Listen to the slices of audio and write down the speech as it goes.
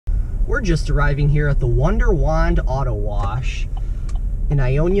We're just arriving here at the Wonder Wand Auto Wash in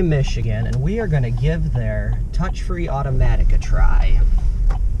Ionia, Michigan, and we are going to give their touch-free automatic a try.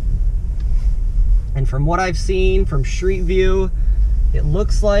 And from what I've seen from Street View, it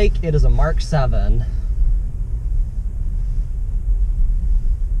looks like it is a Mark VII.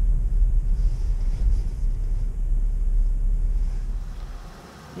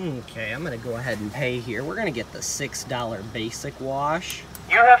 Okay, I'm going to go ahead and pay here. We're going to get the $6 basic wash.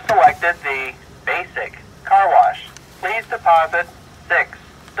 You have selected the basic car wash. Please deposit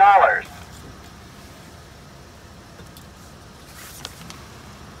 $6.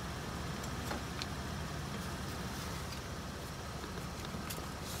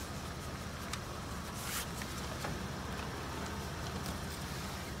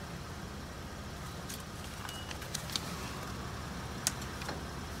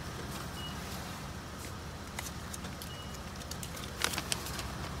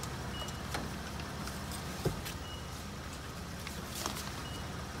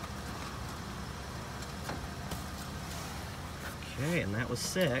 Okay, and that was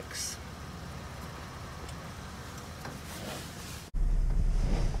 $6.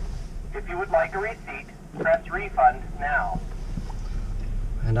 If you would like a receipt, press refund now.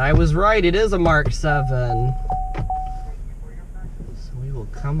 And I was right, it is a Mark VII. So we will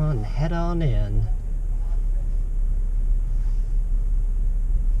come on, head on in.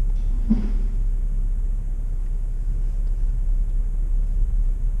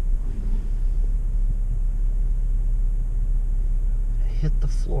 Hit the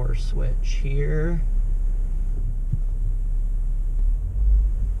floor switch here.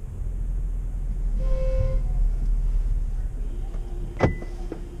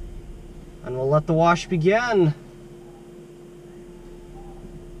 And we'll let the wash begin.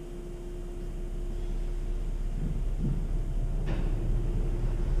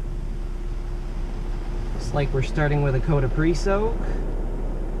 Looks like we're starting with a coat of pre-soak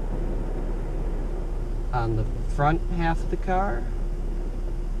on the front half of the car.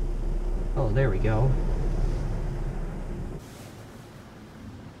 Oh, there we go.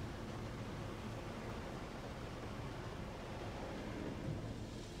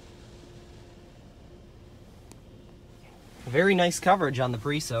 Very nice coverage on the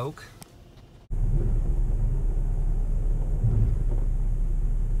pre-soak.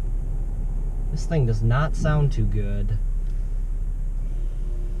 This thing does not sound too good.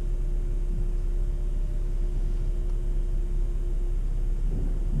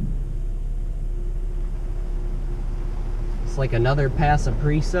 It's like another pass of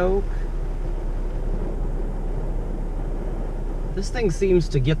pre-soak. This thing seems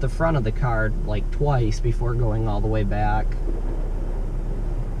to get the front of the car like twice before going all the way back.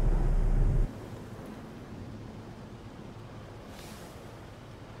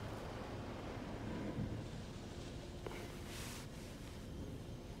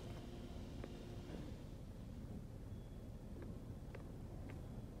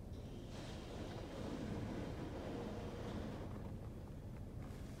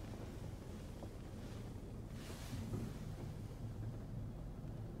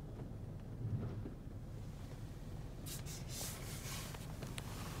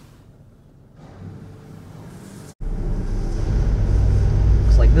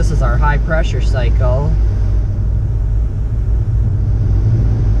 This is our high pressure cycle.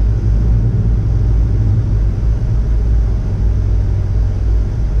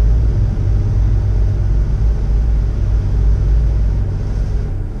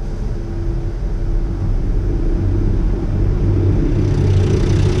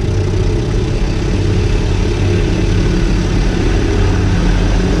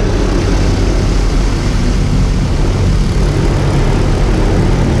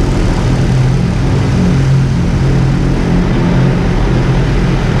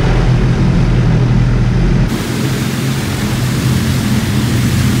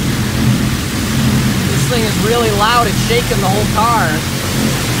 Really loud, it's shaking the whole car.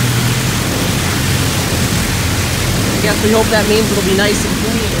 I guess we hope that means it'll be nice and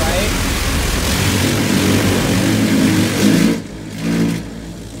clean, right?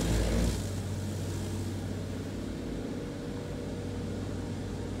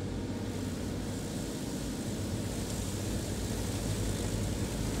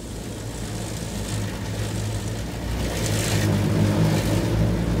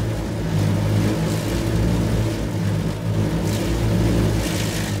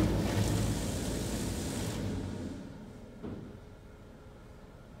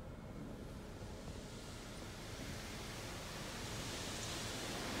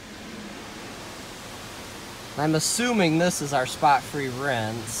 I'm assuming this is our spot-free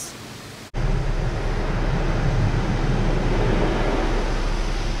rinse.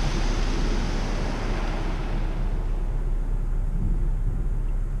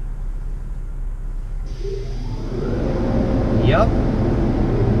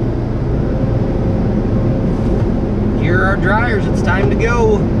 here are our dryers. It's time to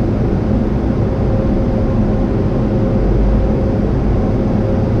go.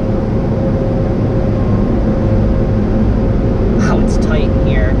 Wow, it's tight in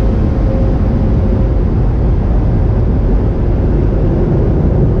here.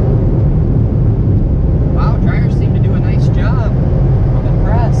 Wow, dryers seem to do a nice job. I'm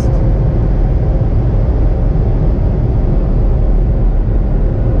impressed.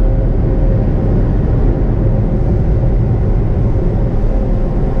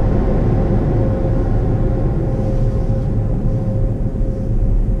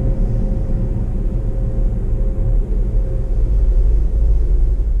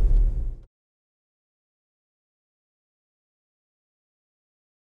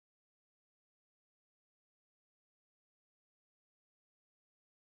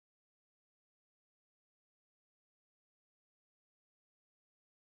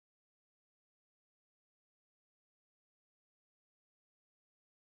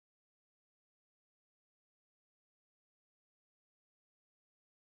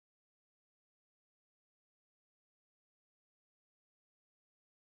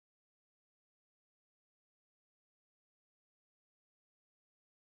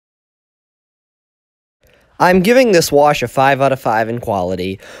 I'm giving this wash a 5 out of 5 in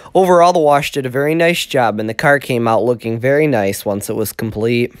quality. Overall, the wash did a very nice job, and the car came out looking very nice once it was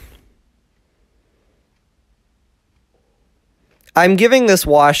complete. I'm giving this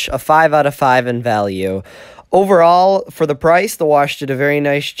wash a 5 out of 5 in value. Overall, for the price, the wash did a very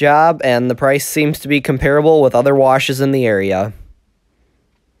nice job, and the price seems to be comparable with other washes in the area.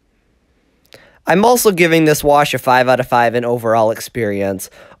 I'm also giving this wash a 5 out of 5 in overall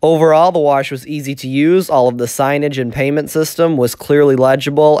experience. Overall, the wash was easy to use, all of the signage and payment system was clearly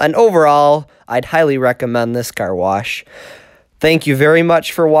legible, and overall, I'd highly recommend this car wash. Thank you very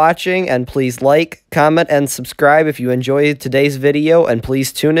much for watching, and please like, comment, and subscribe if you enjoyed today's video, and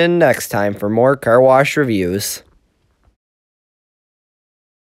please tune in next time for more car wash reviews.